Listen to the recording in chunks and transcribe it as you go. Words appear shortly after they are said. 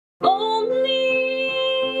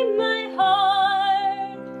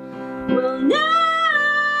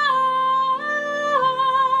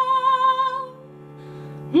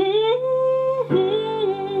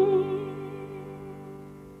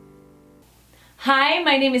Hi,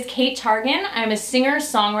 my name is Kate Targan. I'm a singer,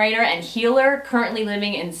 songwriter, and healer currently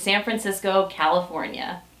living in San Francisco,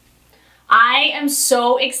 California. I am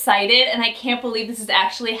so excited and I can't believe this is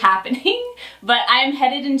actually happening, but I'm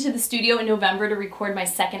headed into the studio in November to record my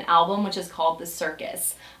second album, which is called The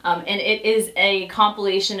Circus. And it is a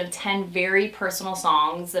compilation of 10 very personal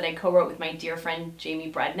songs that I co-wrote with my dear friend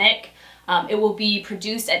Jamie Brednick. It will be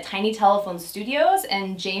produced at Tiny Telephone Studios,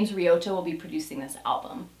 and James Riota will be producing this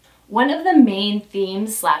album. One of the main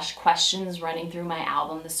themes / questions running through my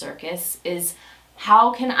album, The Circus, is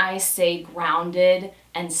how can I stay grounded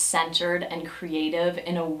and centered and creative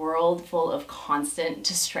in a world full of constant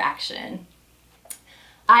distraction?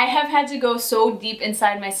 I have had to go so deep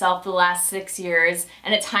inside myself the last 6 years,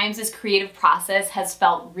 and at times this creative process has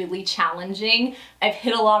felt really challenging. I've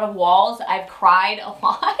hit a lot of walls, I've cried a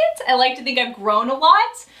lot, I like to think I've grown a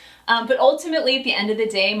lot. But ultimately, at the end of the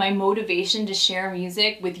day, my motivation to share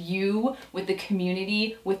music with you, with the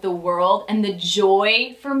community, with the world, and the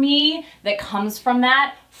joy for me that comes from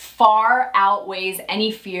that far outweighs any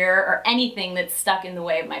fear or anything that's stuck in the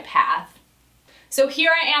way of my path. So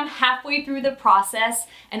here I am halfway through the process,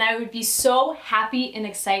 and I would be so happy and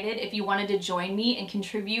excited if you wanted to join me and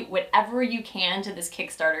contribute whatever you can to this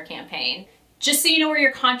Kickstarter campaign. Just so you know where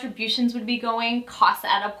your contributions would be going, costs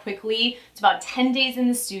add up quickly. It's about 10 days in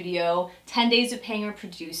the studio, 10 days of paying a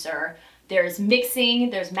producer. There's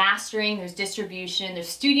mixing, there's mastering, there's distribution, there's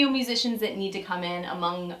studio musicians that need to come in,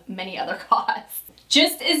 among many other costs.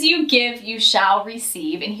 Just as you give, you shall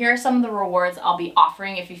receive, and here are some of the rewards I'll be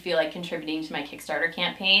offering if you feel like contributing to my Kickstarter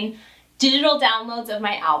campaign. Digital downloads of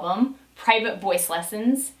my album, private voice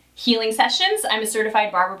lessons, healing sessions. I'm a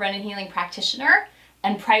certified Barbara Brennan healing practitioner,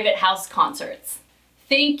 and private house concerts.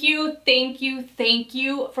 Thank you, thank you, thank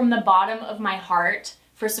you from the bottom of my heart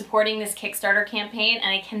for supporting this Kickstarter campaign, and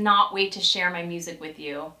I cannot wait to share my music with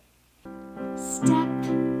you. Step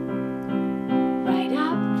right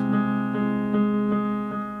up,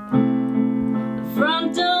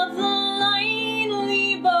 front of the line,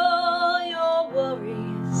 leave all your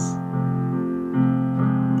worries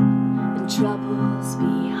and troubles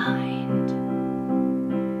behind.